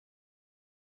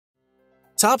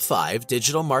Top 5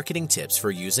 Digital Marketing Tips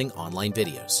for Using Online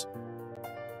Videos.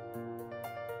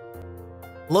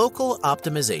 Local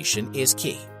optimization is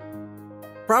key.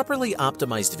 Properly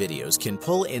optimized videos can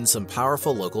pull in some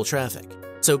powerful local traffic,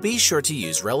 so be sure to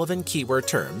use relevant keyword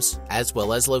terms, as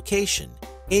well as location,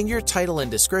 in your title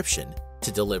and description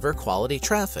to deliver quality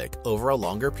traffic over a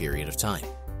longer period of time.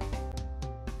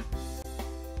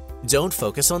 Don't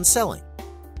focus on selling.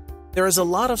 There is a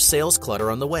lot of sales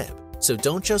clutter on the web, so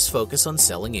don't just focus on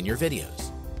selling in your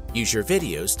videos. Use your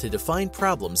videos to define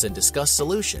problems and discuss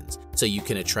solutions so you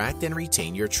can attract and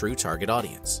retain your true target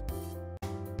audience.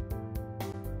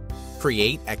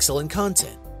 Create excellent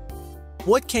content.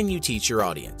 What can you teach your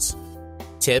audience?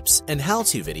 Tips and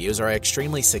how-to videos are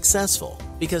extremely successful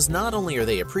because not only are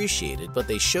they appreciated, but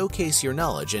they showcase your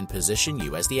knowledge and position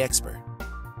you as the expert.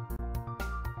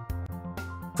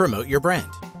 Promote your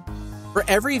brand. For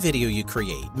every video you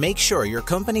create, make sure your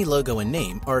company logo and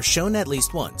name are shown at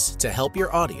least once to help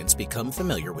your audience become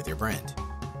familiar with your brand.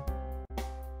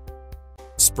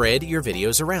 Spread your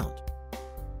videos around.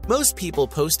 Most people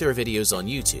post their videos on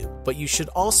YouTube, but you should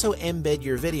also embed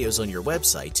your videos on your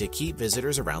website to keep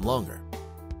visitors around longer.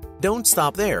 Don't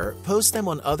stop there, post them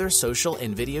on other social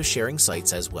and video sharing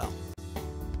sites as well.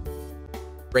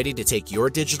 Ready to take your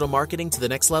digital marketing to the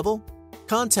next level?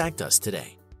 Contact us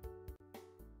today.